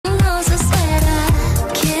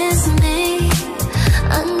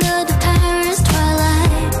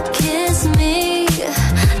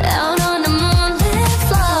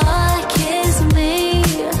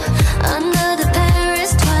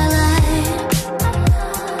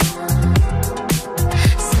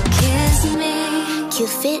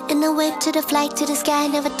it in the whip to the flight to the sky,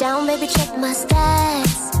 never down, baby, check my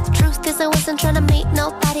stats. Truth is I wasn't trying to meet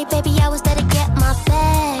nobody, baby, I was there to get my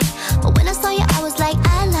bag. But when I saw you, I was like,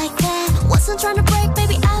 I like that. Wasn't trying to break,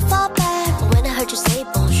 baby, I fall back. But when I heard you say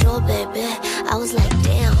bonjour, baby, I was like